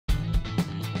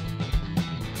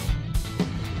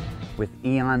With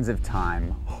eons of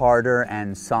time, harder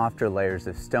and softer layers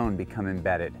of stone become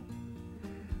embedded.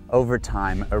 Over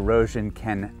time, erosion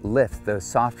can lift those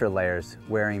softer layers,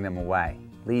 wearing them away,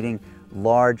 leaving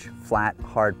large, flat,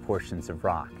 hard portions of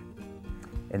rock.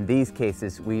 In these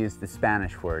cases, we use the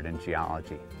Spanish word in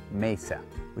geology, mesa,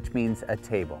 which means a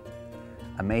table.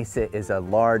 A mesa is a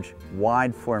large,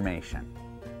 wide formation.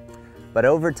 But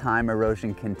over time,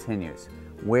 erosion continues,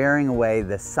 wearing away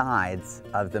the sides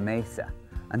of the mesa,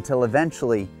 until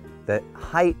eventually the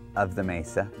height of the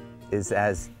mesa is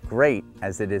as great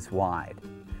as it is wide.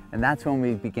 And that's when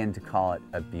we begin to call it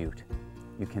a butte.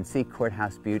 You can see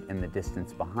Courthouse Butte in the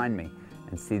distance behind me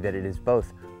and see that it is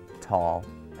both tall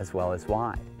as well as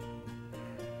wide.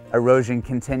 Erosion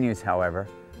continues, however,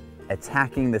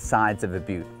 attacking the sides of a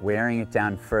butte, wearing it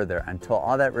down further until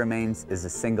all that remains is a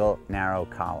single narrow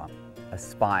column, a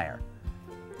spire.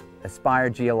 A spire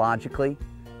geologically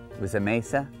was a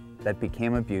mesa that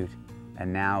became a butte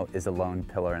and now is a lone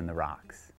pillar in the rocks.